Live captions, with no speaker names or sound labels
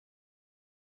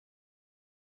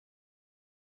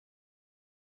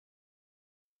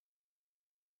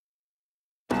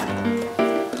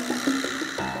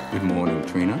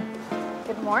Trina.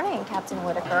 Good morning, Captain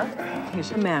Whitaker.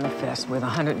 Here's a manifest with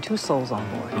 102 souls on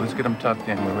board. Let's get them tucked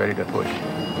in. We're ready to push.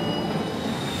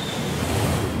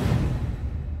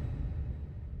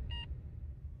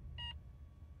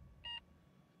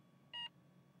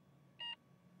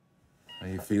 How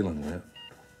you feeling, Whip?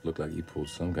 Looked like you pulled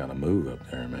some kind of move up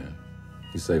there, man.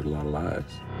 You saved a lot of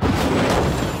lives.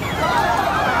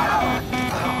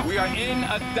 We are in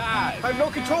a dive. I have no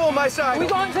control on my side. We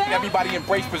going down? Everybody in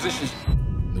brace positions.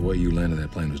 The way you landed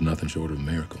that plane was nothing short of a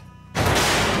miracle.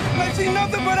 I see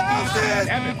nothing but houses.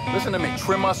 Evan, listen to me.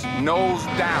 Trim us nose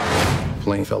down.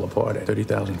 Plane fell apart at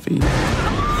 30,000 feet.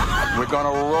 We're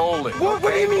gonna roll it. What do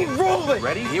you mean, roll it?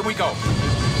 Ready? Here we go.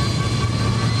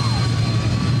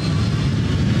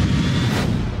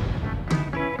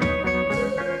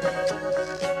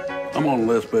 I'm on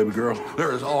the list, baby girl.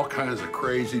 There is all kinds of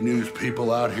crazy news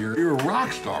people out here. You're a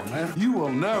rock star, man. You will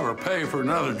never pay for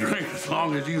another drink as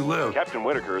long as you live. Captain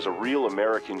Whitaker is a real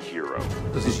American hero.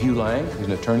 This is Hugh Lang. He's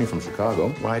an attorney from Chicago.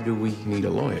 Why do we need a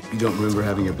lawyer? You don't remember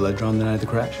having your blood drawn the night of the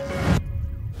crash?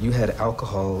 You had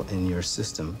alcohol in your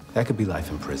system. That could be life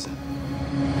in prison.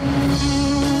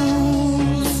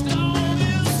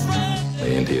 The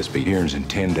NTSB hearings in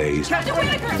 10 days. Captain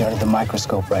Whitaker! You're under the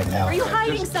microscope right now. Are you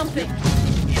hiding something?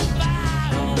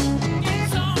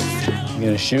 You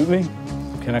gonna shoot me?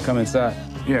 Can I come inside?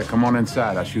 Yeah, come on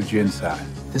inside. I'll shoot you inside.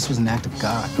 This was an act of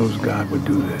God. Whose God would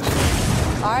do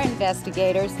this? Our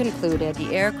investigators concluded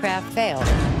the aircraft failed.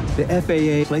 The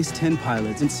FAA placed 10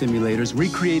 pilots in simulators,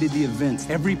 recreated the events.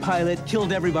 Every pilot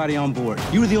killed everybody on board.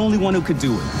 You were the only one who could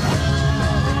do it.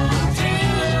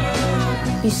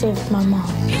 You saved my mom.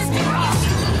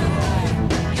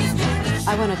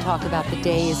 I want to talk about the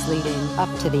days leading up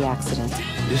to the accident.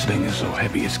 This thing is so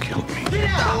heavy it's killed me.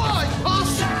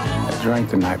 I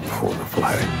drank the night before the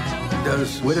flight.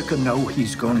 Does Whitaker know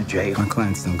he's going to jail? My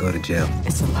clients don't go to jail.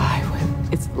 It's alive,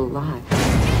 Whip. It's alive.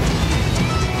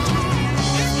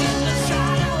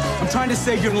 I'm trying to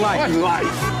save your life. What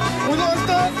life? We lost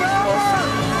our power!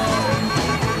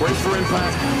 Brace for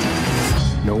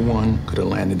impact. No one could have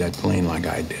landed that plane like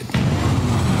I did.